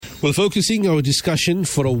Well, focusing our discussion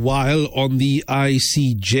for a while on the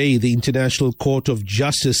ICJ, the International Court of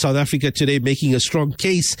Justice. South Africa today making a strong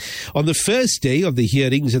case on the first day of the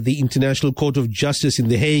hearings at the International Court of Justice in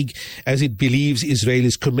The Hague, as it believes Israel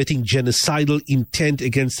is committing genocidal intent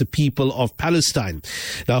against the people of Palestine.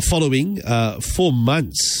 Now, following 4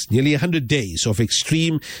 months, nearly 100 days of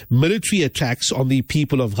extreme military attacks on the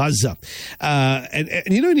people of Gaza. And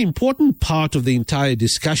an important part of the entire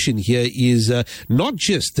discussion here is not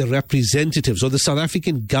just the representatives or the South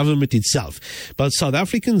African government itself, but South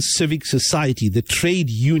African civic society, the trade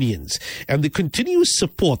unions, and the continuous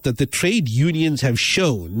support that the trade unions have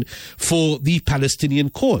shown for the Palestinian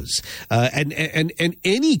cause, and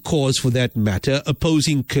any cause for that matter,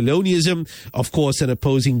 opposing colonialism, of course, and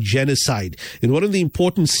opposing genocide. In one of the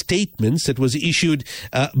important statements that was issued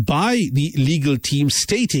by the legal team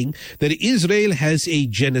stating that Israel has a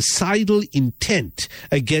genocidal intent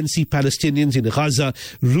against the Palestinians in Gaza,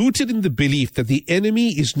 rooted in the belief that the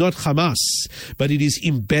enemy is not Hamas, but it is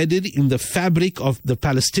embedded in the fabric of the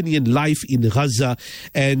Palestinian life in Gaza.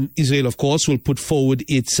 And Israel, of course, will put forward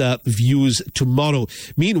its views tomorrow.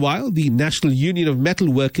 Meanwhile, the National Union of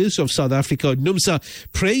Metal Workers of South Africa, NUMSA,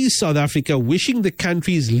 praised South Africa, wishing the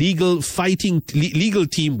country's legal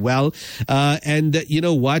team well,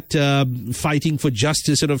 fighting for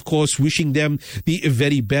justice, and of course wishing them the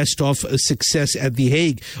very best of success at The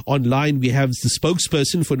Hague. Online, we have the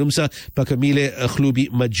spokesperson for NUMSA, Pakamile Khlubi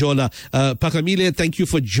Majola. Pakamile, thank you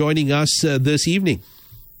for joining us this evening.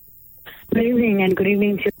 Good evening, and good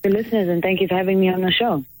evening to the listeners, and thank you for having me on the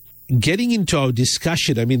show. Getting into our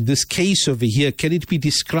discussion, this case over here, can it be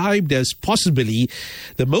described as possibly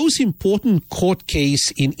the most important court case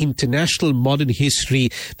in international modern history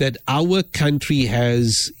that our country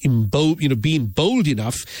has been bold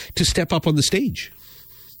enough to step up on the stage?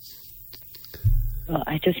 Well,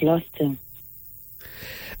 I just lost him.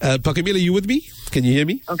 Pakamile, are you with me? Can you hear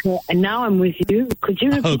me? Okay, and now I'm with you. Could you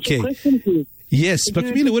repeat your question, please? Yes,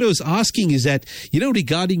 Pakamile, what I was asking is that,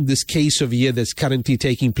 regarding this case over here that's currently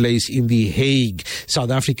taking place in The Hague, South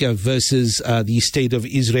Africa versus the State of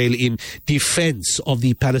Israel in defense of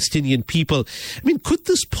the Palestinian people. Could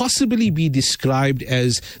this possibly be described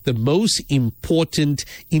as the most important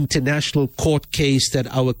international court case that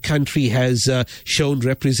our country has shown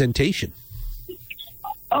representation?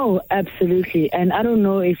 Oh, absolutely. And I don't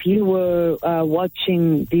know if you were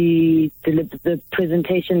watching the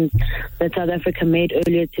presentation that South Africa made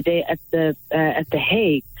earlier today at the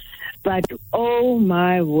Hague, but oh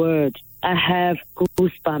my word, I have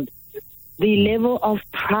goosebumps. The level of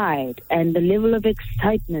pride and the level of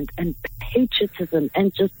excitement and patriotism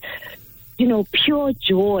and just, pure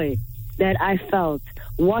joy that I felt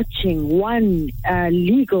watching one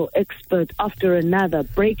legal expert after another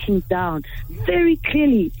breaking down very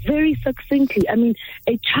clearly, very succinctly.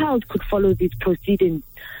 A child could follow these proceedings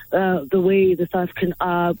the way the South African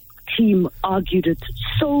team argued it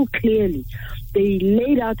so clearly. They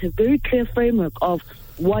laid out a very clear framework of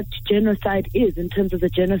what genocide is in terms of the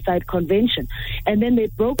Genocide Convention. And then they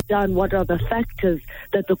broke down what are the factors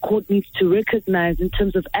that the court needs to recognize in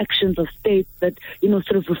terms of actions of states that,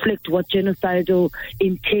 sort of reflect what genocidal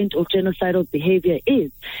intent or genocidal behavior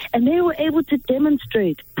is. And they were able to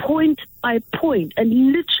demonstrate point by point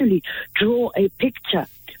and literally draw a picture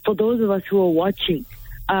for those of us who are watching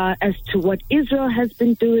as to what Israel has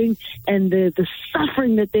been doing and the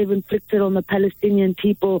suffering that they've inflicted on the Palestinian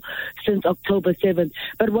people since October 7th.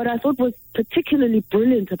 But what I thought was particularly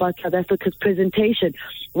brilliant about South Africa's presentation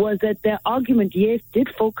was that their argument, yes, did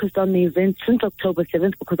focus on the events since October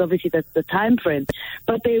 7th, because obviously that's the time frame,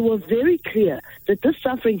 but they were very clear that this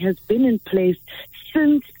suffering has been in place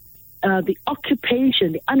since the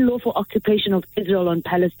occupation, the unlawful occupation of Israel on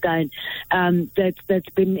Palestine, that's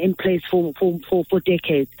been in place for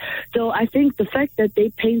decades. So I think the fact that they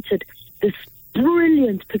painted this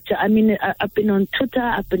brilliant picture. I've been on Twitter.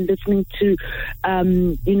 I've been listening to,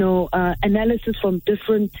 analysis from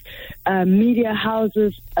different media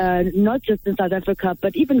houses, not just in South Africa,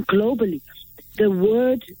 but even globally. The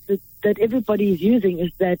word that everybody is using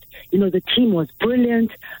is that, the team was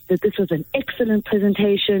brilliant, that this was an excellent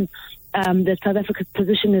presentation, that South Africa's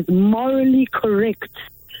position is morally correct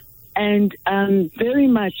and very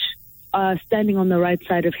much standing on the right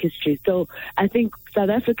side of history. So I think South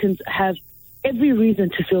Africans have every reason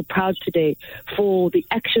to feel proud today for the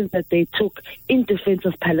actions that they took in defense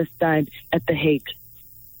of Palestine at The Hague.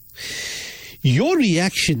 Your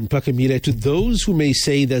reaction, Pakamile, to those who may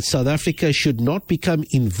say that South Africa should not become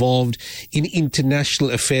involved in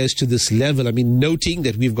international affairs to this level? I mean, noting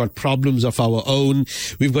that we've got problems of our own,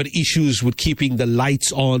 we've got issues with keeping the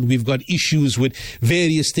lights on, we've got issues with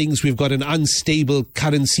various things, we've got an unstable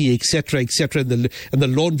currency, etc., etc., and the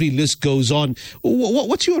laundry list goes on.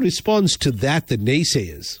 What's your response to that, the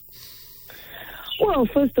naysayers? Well,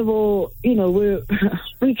 first of all,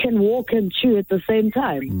 we can walk and chew at the same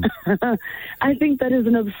time. I think that is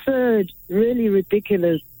an absurd, really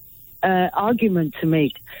ridiculous argument to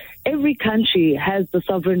make. Every country has the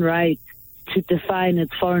sovereign right to define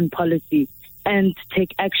its foreign policy and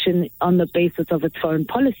take action on the basis of its foreign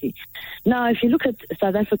policy. Now, if you look at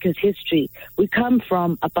South Africa's history, we come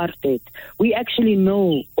from apartheid. We actually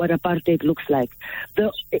know what apartheid looks like.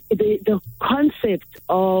 The concept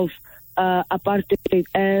of apartheid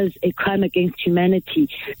as a crime against humanity,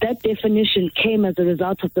 that definition came as a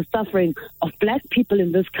result of the suffering of black people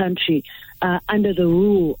in this country under the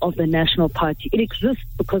rule of the National Party. It exists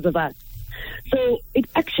because of us. So it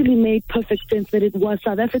actually made perfect sense that it was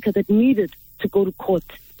South Africa that needed to go to court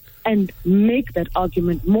and make that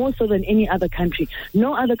argument more so than any other country.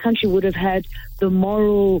 No other country would have had the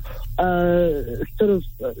moral the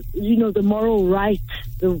moral right,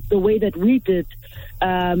 the way that we did.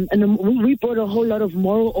 We brought a whole lot of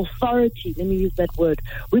moral authority, let me use that word.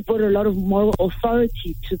 We brought a lot of moral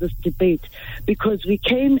authority to this debate because we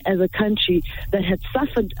came as a country that had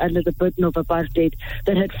suffered under the burden of apartheid,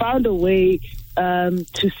 that had found a way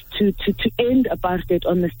to end apartheid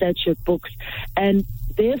on the statute books. And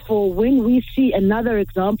therefore, when we see another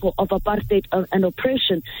example of apartheid and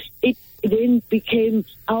oppression, it then became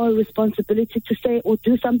our responsibility to say or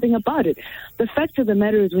do something about it. The fact of the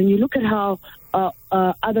matter is, when you look at how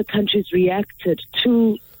other countries reacted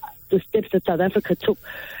to the steps that South Africa took,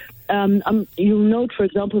 you'll note, for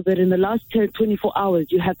example, that in the last 24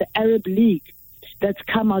 hours, you have the Arab League that's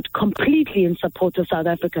come out completely in support of South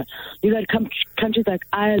Africa. You've had countries like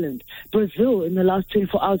Ireland, Brazil in the last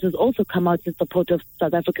 24 hours has also come out in support of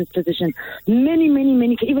South Africa's position. Many,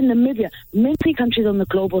 even Namibia, many countries on the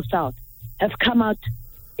global south have come out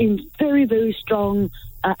in very, very strong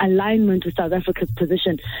alignment with South Africa's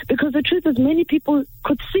position. Because the truth is, many people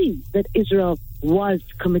could see that Israel was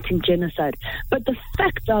committing genocide. But the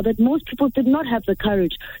facts are that most people did not have the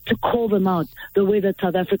courage to call them out the way that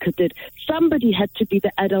South Africa did. Somebody had to be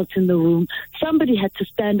the adult in the room. Somebody had to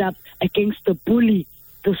stand up against the bully,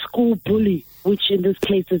 the school bully, which in this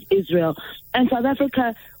case is Israel. And South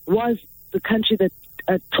Africa was the country that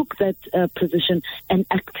took that position and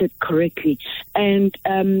acted correctly. And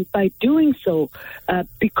by doing so,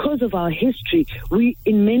 because of our history, we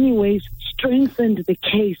in many ways strengthened the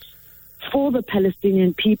case for the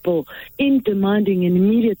Palestinian people in demanding an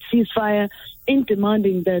immediate ceasefire, in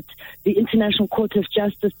demanding that the International Court of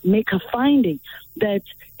Justice make a finding that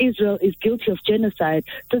Israel is guilty of genocide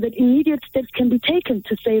so that immediate steps can be taken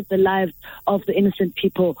to save the lives of the innocent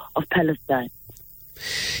people of Palestine.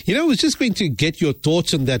 I was just going to get your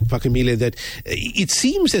thoughts on that, Pakamile, that it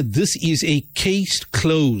seems that this is a case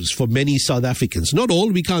closed for many South Africans. Not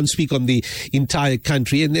all, we can't speak on the entire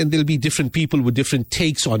country, and there'll be different people with different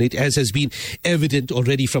takes on it, as has been evident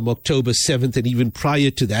already from October 7th and even prior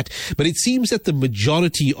to that. But it seems that the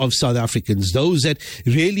majority of South Africans, those that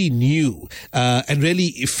really knew and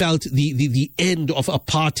really felt the end of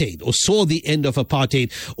apartheid, or saw the end of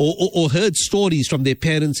apartheid, or heard stories from their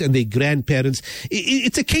parents and their grandparents,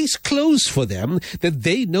 it's a case closed for them, that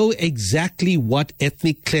they know exactly what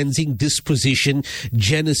ethnic cleansing, disposition,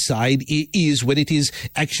 genocide is when it is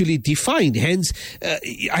actually defined. Hence,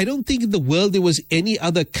 I don't think in the world there was any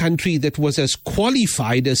other country that was as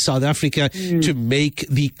qualified as South Africa to make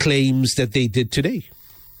the claims that they did today.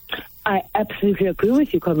 I absolutely agree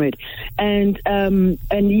with you, comrade. And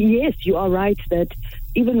yes, you are right that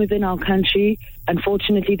even within our country,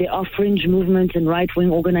 unfortunately, there are fringe movements and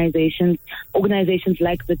right-wing organizations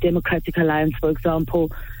like the Democratic Alliance, for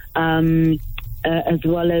example, as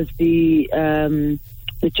well as the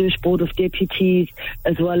Jewish Board of Deputies,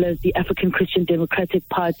 as well as the African Christian Democratic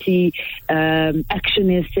Party,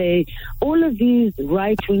 Action SA. All of these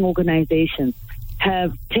right-wing organizations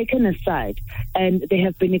have taken a side, and they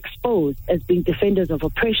have been exposed as being defenders of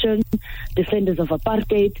oppression, defenders of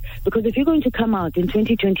apartheid. Because if you're going to come out in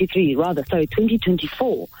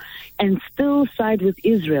 2024, and still side with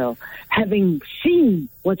Israel, having seen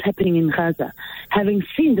what's happening in Gaza, having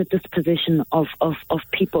seen the dispossession of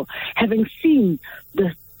people, having seen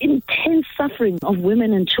the intense suffering of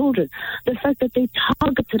women and children, the fact that they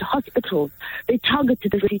targeted hospitals, they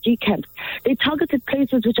targeted the refugee camps, they targeted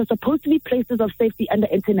places which are supposed to be places of safety under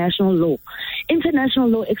international law. international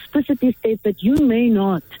law explicitly states that you may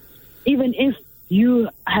not, even if you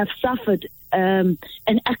have suffered an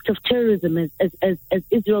act of terrorism, as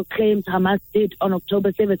Israel claims Hamas did on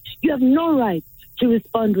October 7th, you have no right to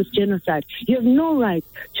respond with genocide. You have no right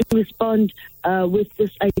to respond with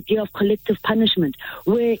this idea of collective punishment,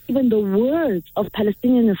 where even the words of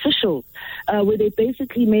Palestinian officials, where they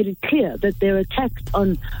basically made it clear that their attacks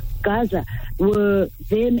on Gaza were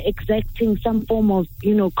them exacting some form of,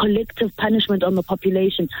 collective punishment on the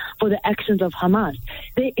population for the actions of Hamas.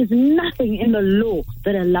 There is nothing in the law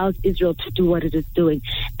that allows Israel to do what it is doing.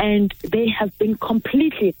 And they have been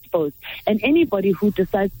completely exposed. And anybody who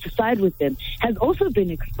decides to side with them has also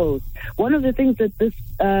been exposed. One of the things that this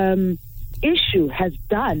issue has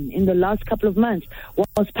done in the last couple of months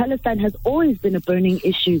was Palestine has always been a burning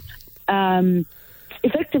issue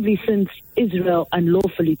effectively since Israel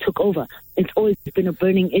unlawfully took over. It's always been a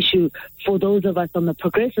burning issue for those of us on the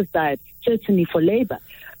progressive side, certainly for Labour.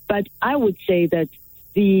 But I would say that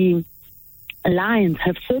the alliance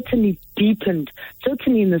have certainly deepened,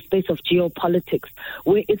 certainly in the space of geopolitics,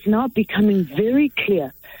 where it's now becoming very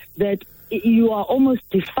clear that you are almost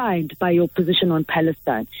defined by your position on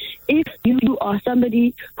Palestine. If you are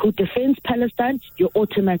somebody who defends Palestine, you're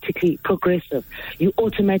automatically progressive. You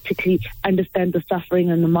automatically understand the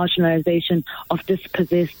suffering and the marginalization of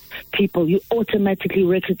dispossessed people. You automatically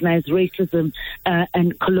recognize racism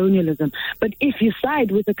and colonialism. But if you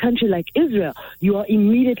side with a country like Israel, you are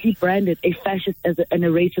immediately branded a fascist and a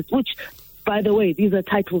racist, which, by the way, these are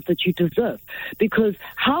titles that you deserve. Because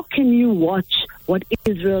how can you watch what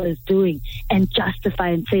Israel is doing and justify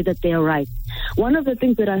and say that they are right? One of the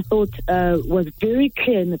things that I thought was very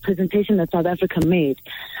clear in the presentation that South Africa made,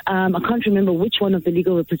 I can't remember which one of the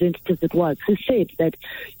legal representatives it was, who said that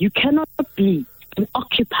you cannot be an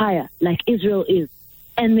occupier like Israel is,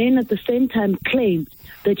 and then at the same time claim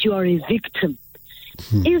that you are a victim.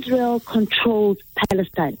 Israel controls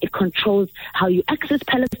Palestine. It controls how you access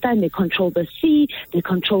Palestine. They control the sea. They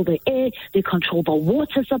control the air. They control the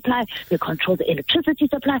water supply. They control the electricity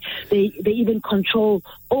supply. They even control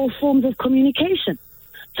all forms of communication.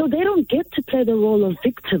 So they don't get to play the role of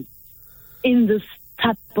victim in this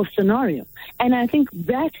type of scenario. And I think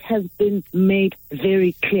that has been made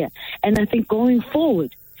very clear. And I think going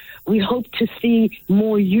forward, we hope to see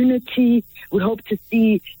more unity. We hope to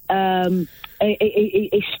see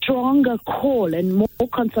a stronger call and more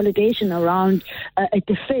consolidation around a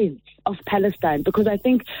defense of Palestine. Because I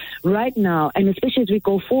think right now, and especially as we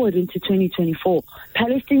go forward into 2024,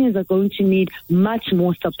 Palestinians are going to need much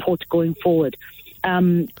more support going forward.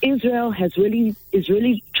 Israel is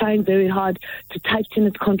really trying very hard to tighten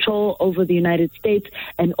its control over the United States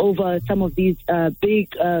and over some of these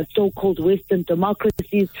big so-called Western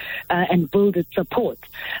democracies and build its support.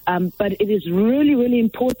 But it is really, really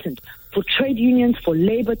important for trade unions, for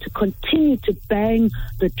labor to continue to bang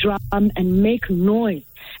the drum and make noise.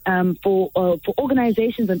 For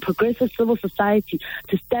organizations and progressive civil society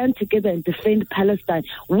to stand together and defend Palestine.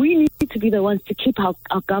 We need to be the ones to keep our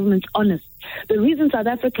governments honest. The reason South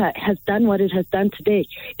Africa has done what it has done today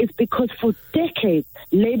is because for decades,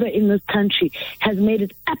 labor in this country has made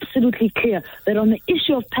it absolutely clear that on the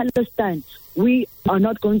issue of Palestine, we are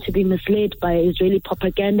not going to be misled by Israeli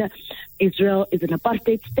propaganda. Israel is an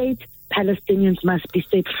apartheid state. Palestinians must be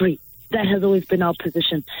set free. That has always been our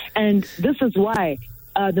position. And this is why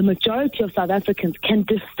the majority of South Africans can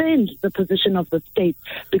defend the position of the state,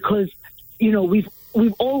 because,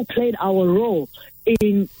 we've all played our role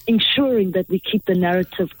in ensuring that we keep the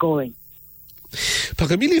narrative going.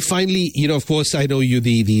 Phakamile, finally, of course, I know you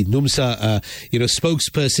the NUMSA,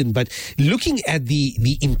 spokesperson, but looking at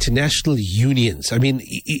the international unions, I mean,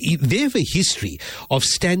 they have a history of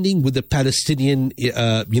standing with the Palestinian,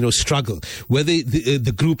 struggle, whether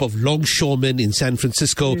the group of longshoremen in San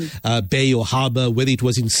Francisco Bay or Harbor, whether it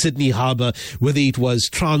was in Sydney Harbor, whether it was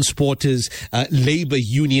transporters, labor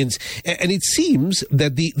unions. And it seems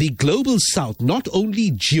that the global south not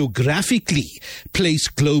only geographically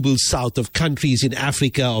placed global south of countries in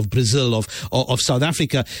Africa, of Brazil, of South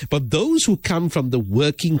Africa, but those who come from the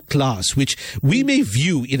working class, which we may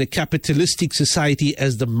view in a capitalistic society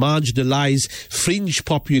as the marginalized fringe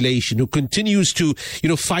population who continues to,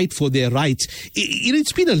 fight for their rights.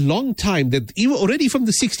 It's been a long time that even already from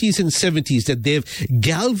the 60s and 70s that they've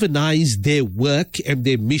galvanized their work and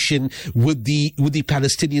their mission with the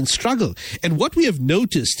Palestinian struggle. And what we have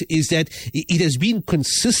noticed is that it has been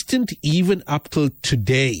consistent even up till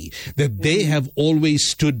today, that they have always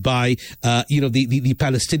stood by, the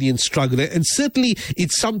Palestinian struggle. And certainly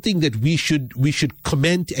it's something that we should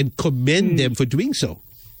commend them for doing so.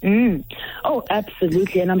 Oh,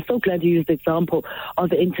 absolutely. And I'm so glad you used the example of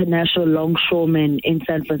the international longshoremen in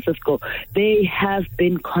San Francisco. They have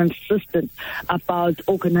been consistent about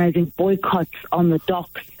organizing boycotts on the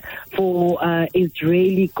docks for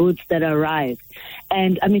Israeli goods that arrive.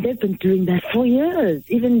 And I mean, they've been doing that for years,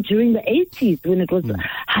 even during the 80s when it was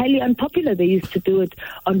highly unpopular. They used to do it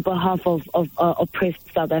on behalf of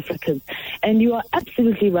oppressed South Africans. And you are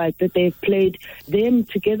absolutely right that they've played, them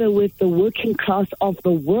together with the working class of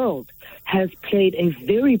the world, has played a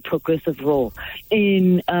very progressive role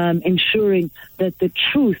in ensuring that the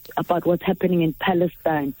truth about what's happening in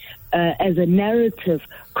Palestine as a narrative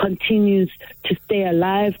continues to stay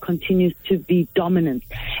alive, continues to be dominant.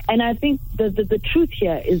 And I think the truth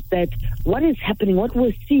here is that what is happening, what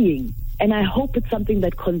we're seeing, and I hope it's something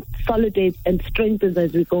that consolidates and strengthens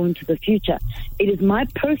as we go into the future. It is my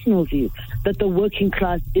personal view that the working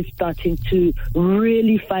class is starting to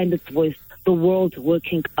really find its voice, the world's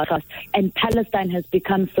working class, and Palestine has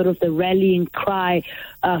become sort of the rallying cry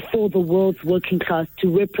for the world's working class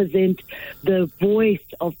to represent the voice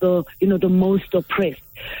of the most oppressed.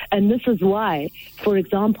 And this is why, for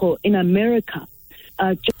example, in America,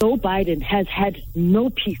 Joe Biden has had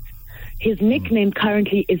no peace. His nickname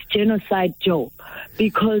currently is Genocide Joe,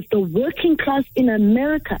 because the working class in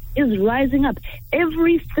America is rising up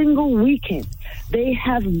every single weekend. They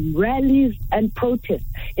have rallies and protests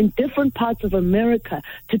in different parts of America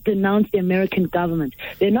to denounce the American government.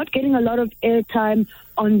 They're not getting a lot of airtime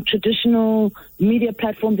on traditional media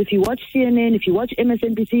platforms. If you watch CNN, if you watch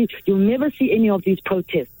MSNBC, you'll never see any of these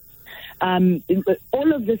protests.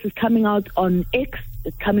 All of this is coming out on X,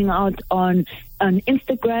 it's coming out on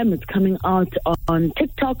Instagram, it's coming out on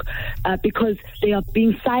TikTok, because they are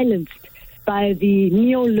being silenced by the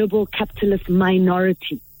neoliberal capitalist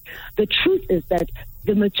minority. The truth is that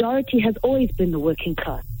the majority has always been the working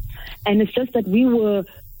class. And it's just that we were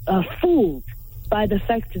fooled by the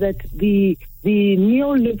fact that the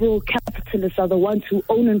neoliberal capitalists are the ones who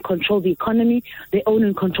own and control the economy, they own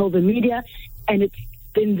and control the media, and it's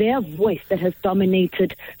been their voice that has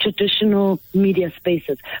dominated traditional media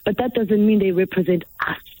spaces. But that doesn't mean they represent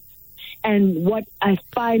us. And what I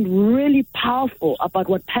find really powerful about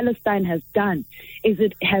what Palestine has done is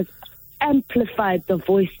it has amplified the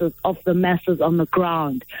voices of the masses on the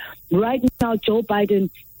ground. Right now, Joe Biden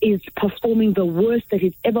is performing the worst that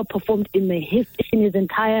he's ever performed in his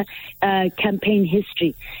entire campaign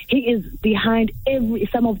history. He is behind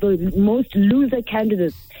some of the most loser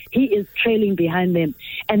candidates. He is trailing behind them.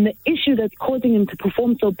 And the issue that's causing him to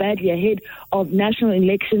perform so badly ahead of national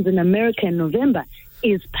elections in America in November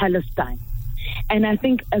is Palestine. And I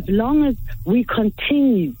think as long as we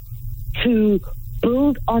continue to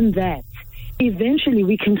build on that, eventually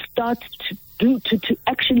we can start to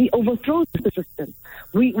actually overthrow the system.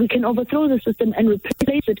 We can overthrow the system and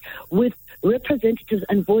replace it with representatives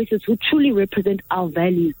and voices who truly represent our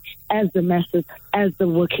values as the masses, as the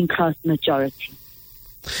working class majority.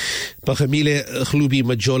 Paghamile Khlubi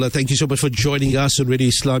Majola, thank you so much for joining us on Radio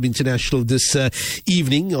Islam International this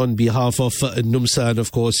evening on behalf of NUMSA and,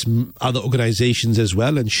 of course, other organizations as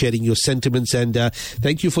well, and sharing your sentiments. And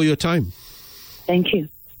thank you for your time. Thank you.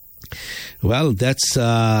 Well, that's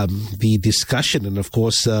the discussion, and of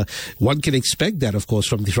course, one can expect that, of course,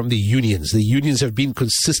 from the unions. The unions have been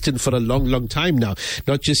consistent for a long, long time now,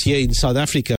 not just here in South Africa.